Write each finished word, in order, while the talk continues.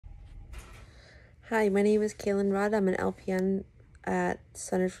Hi, my name is Kaylin Rudd. I'm an LPN at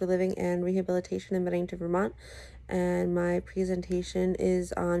Centers for Living and Rehabilitation in Bennington, Vermont, and my presentation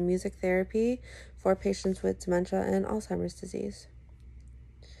is on music therapy for patients with dementia and Alzheimer's disease.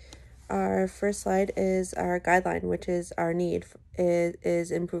 Our first slide is our guideline, which is our need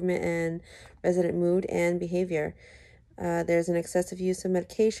is improvement in resident mood and behavior. There's an excessive use of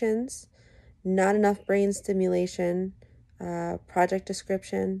medications, not enough brain stimulation, project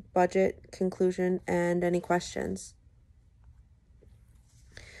description, budget, conclusion, and any questions.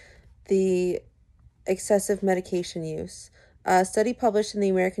 The excessive medication use. A study published in the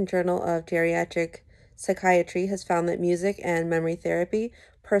American Journal of Geriatric Psychiatry has found that music and memory therapy,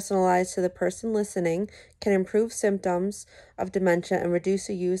 personalized to the person listening, can improve symptoms of dementia and reduce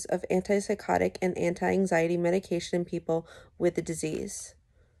the use of antipsychotic and anti-anxiety medication in people with the disease.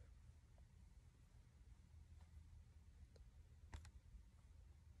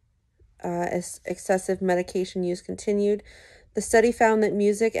 As excessive medication use continued, the study found that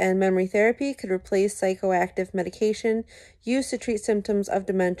music and memory therapy could replace psychoactive medication used to treat symptoms of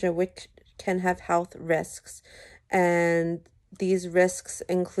dementia, which can have health risks. And these risks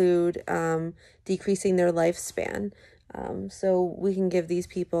include decreasing their lifespan. So we can give these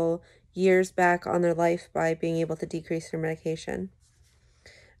people years back on their life by being able to decrease their medication.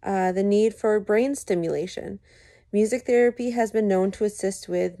 The need for brain stimulation. Music therapy has been known to assist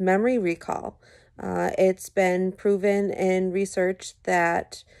with memory recall. It's been proven in research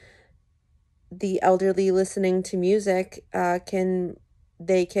that the elderly listening to music can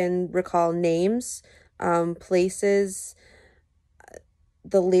recall names, places,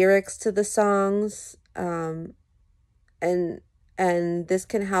 the lyrics to the songs, and this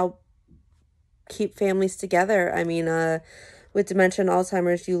can help keep families together. I mean, with dementia and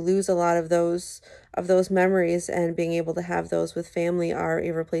Alzheimer's, you lose a lot of those memories, and being able to have those with family are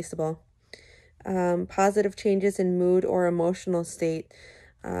irreplaceable. Positive changes in mood or emotional state.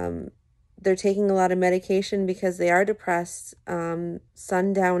 They're taking a lot of medication because they are depressed,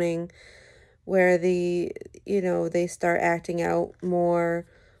 sundowning, where they start acting out more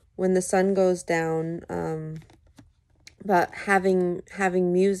when the sun goes down. But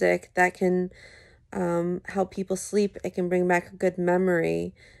having music that can help people sleep, it can bring back a good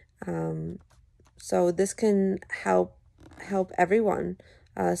memory. So this can help everyone,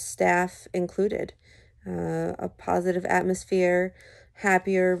 staff included. A positive atmosphere,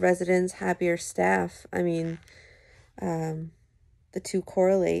 happier residents, happier staff. I mean, the two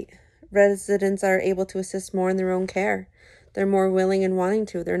correlate. Residents are able to assist more in their own care. They're more willing and wanting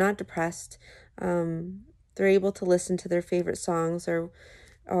to. They're not depressed. They're able to listen to their favorite songs,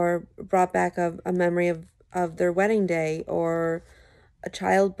 or brought back a memory of their wedding day, or a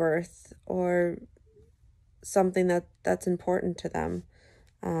childbirth, or something that's important to them.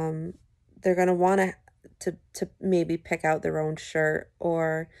 They're going to want to maybe pick out their own shirt,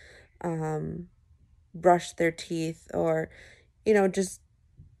 or brush their teeth, or just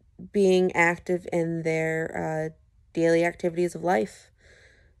being active in their daily activities of life,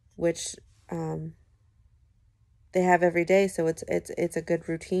 which they have every day. So it's a good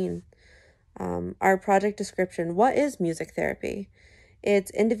routine. Our project description. What is music therapy?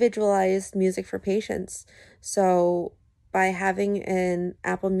 It's individualized music for patients. So by having an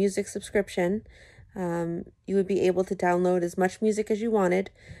Apple Music subscription, you would be able to download as much music as you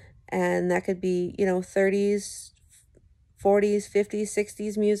wanted. And that could be, 30s, 40s, 50s,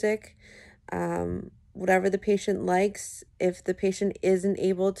 60s music, whatever the patient likes. If the patient isn't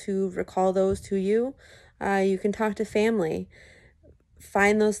able to recall those to you, you can talk to family,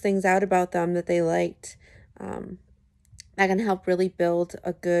 find those things out about them that they liked. That can help really build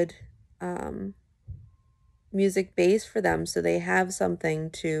a good music base for them, so they have something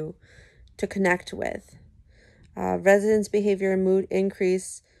to connect with. Residents' behavior and mood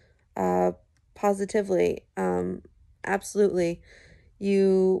increase positively. Absolutely.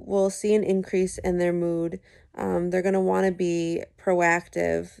 You will see an increase in their mood. They're going to want to be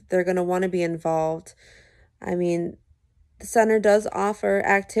proactive. They're going to want to be involved. I mean, the center does offer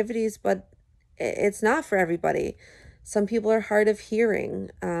activities, but it's not for everybody. Some people are hard of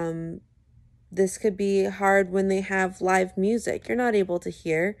hearing. This could be hard when they have live music. You're not able to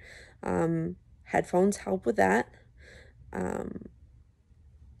hear. Headphones help with that.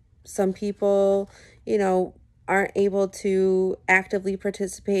 Some people, aren't able to actively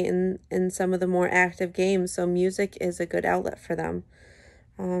participate in some of the more active games, so music is a good outlet for them.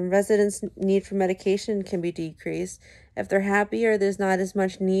 Residents' need for medication can be decreased. If they're happier, there's not as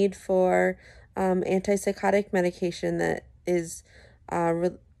much need for antipsychotic medication that is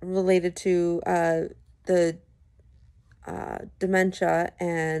related to the dementia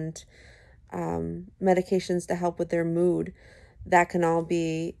and medications to help with their mood, that can all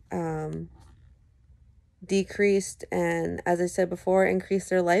be decreased, and, as I said before, increase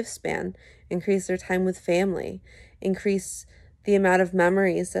their lifespan, increase their time with family, increase the amount of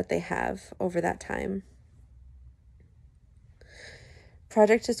memories that they have over that time.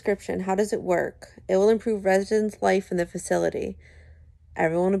 Project description. How does it work? It will improve residents' life in the facility.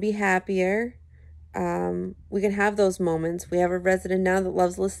 Everyone will be happier. We can have those moments. We have a resident now that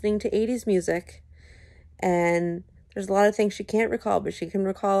loves listening to 80s music, and there's a lot of things she can't recall, but she can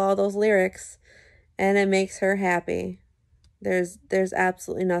recall all those lyrics, and it makes her happy. There's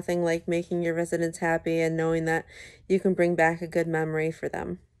absolutely nothing like making your residents happy and knowing that you can bring back a good memory for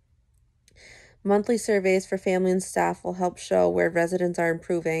them. Monthly surveys for family and staff will help show where residents are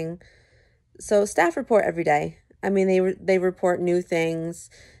improving. So staff report every day. I mean, they report new things,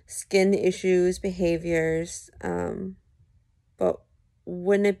 skin issues, behaviors. But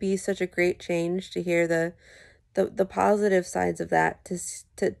wouldn't it be such a great change to hear the positive sides of that, to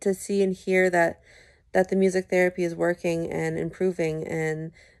see and hear that the music therapy is working and improving,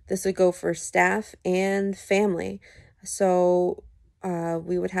 and this would go for staff and family. So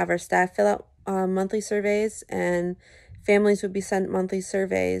we would have our staff fill out monthly surveys, and families would be sent monthly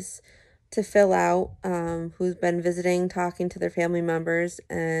surveys to fill out, who's been visiting, talking to their family members,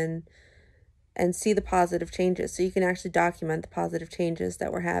 and see the positive changes. So you can actually document the positive changes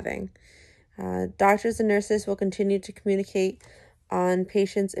that we're having. Doctors and nurses will continue to communicate on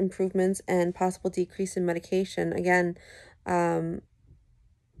patients' improvements and possible decrease in medication. Again,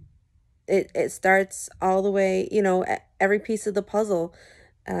 it starts all the way, every piece of the puzzle.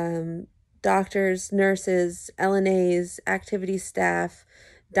 Doctors, nurses, LNAs, activity staff,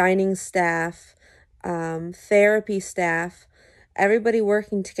 dining staff, therapy staff, everybody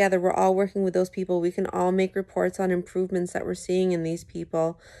working together. We're all working with those people. We can all make reports on improvements that we're seeing in these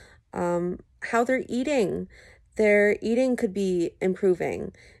people. How they're eating. Their eating could be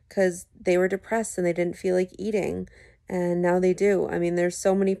improving because they were depressed and they didn't feel like eating, and now they do. I mean, there's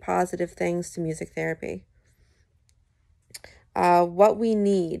so many positive things to music therapy. What we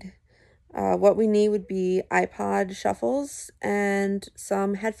need. What we need would be iPod shuffles and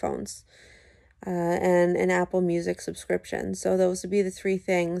some headphones, and an Apple Music subscription. So those would be the three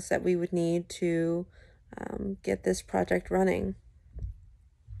things that we would need to get this project running.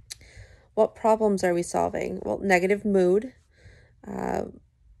 What problems are we solving? Well, negative mood.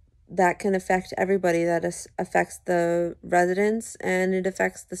 That can affect everybody. That affects the residents, and it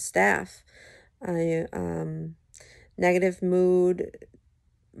affects the staff. Negative mood,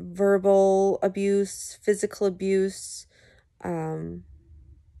 verbal abuse, physical abuse.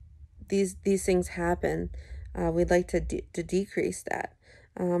 These things happen. We'd like to decrease that.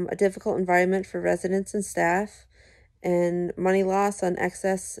 A difficult environment for residents and staff, and money loss on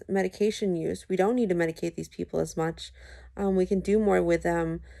excess medication use. We don't need to medicate these people as much. We can do more with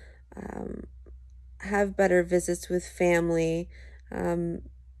them, have better visits with family,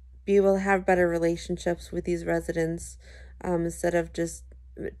 be able to have better relationships with these residents, instead of just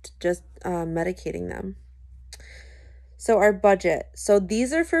medicating them. So our budget. So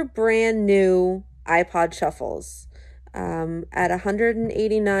these are for brand new iPod shuffles, at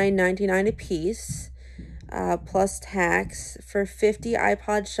 $189.99 a piece. Plus tax for 50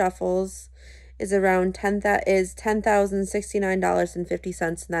 iPod shuffles is around $10,069.50,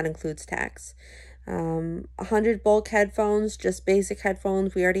 and that includes tax. 100 bulk headphones, just basic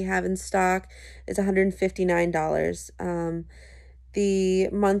headphones we already have in stock, is $159. The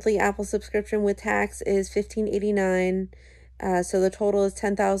monthly Apple subscription with tax is $15.89. So the total is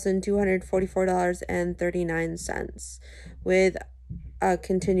 $10,244.39, with a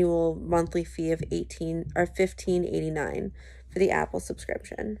continual monthly fee of $15.89 for the Apple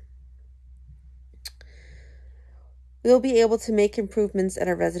subscription. We'll be able to make improvements in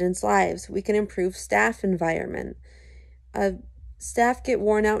our residents' lives. We can improve staff environment. Staff get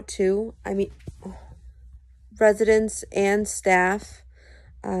worn out too. I mean, residents and staff,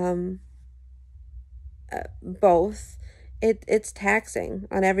 both. It's taxing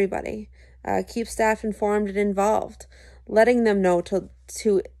on everybody. Keep staff informed and involved, letting them know to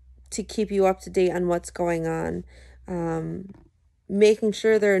keep you up to date on what's going on, making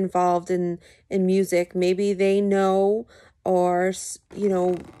sure they're involved in music. Maybe they know, or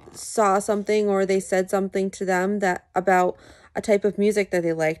saw something, or they said something to them that about a type of music that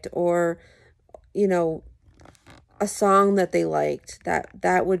they liked, or a song that they liked.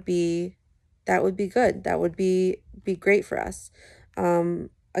 That would be good. That would be great for us.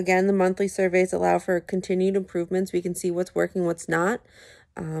 Again, the monthly surveys allow for continued improvements. We can see what's working, what's not,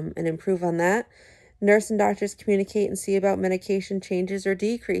 and improve on that. Nurse and doctors communicate and see about medication changes or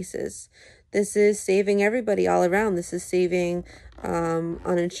decreases. This is saving everybody all around. This is saving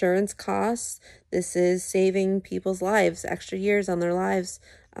on insurance costs. This is saving people's lives, extra years on their lives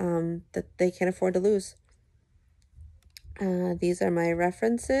that they can't afford to lose. These are my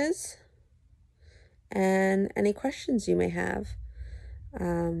references and any questions you may have.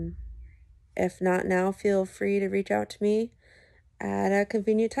 If not now, feel free to reach out to me at a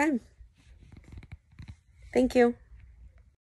convenient time. Thank you.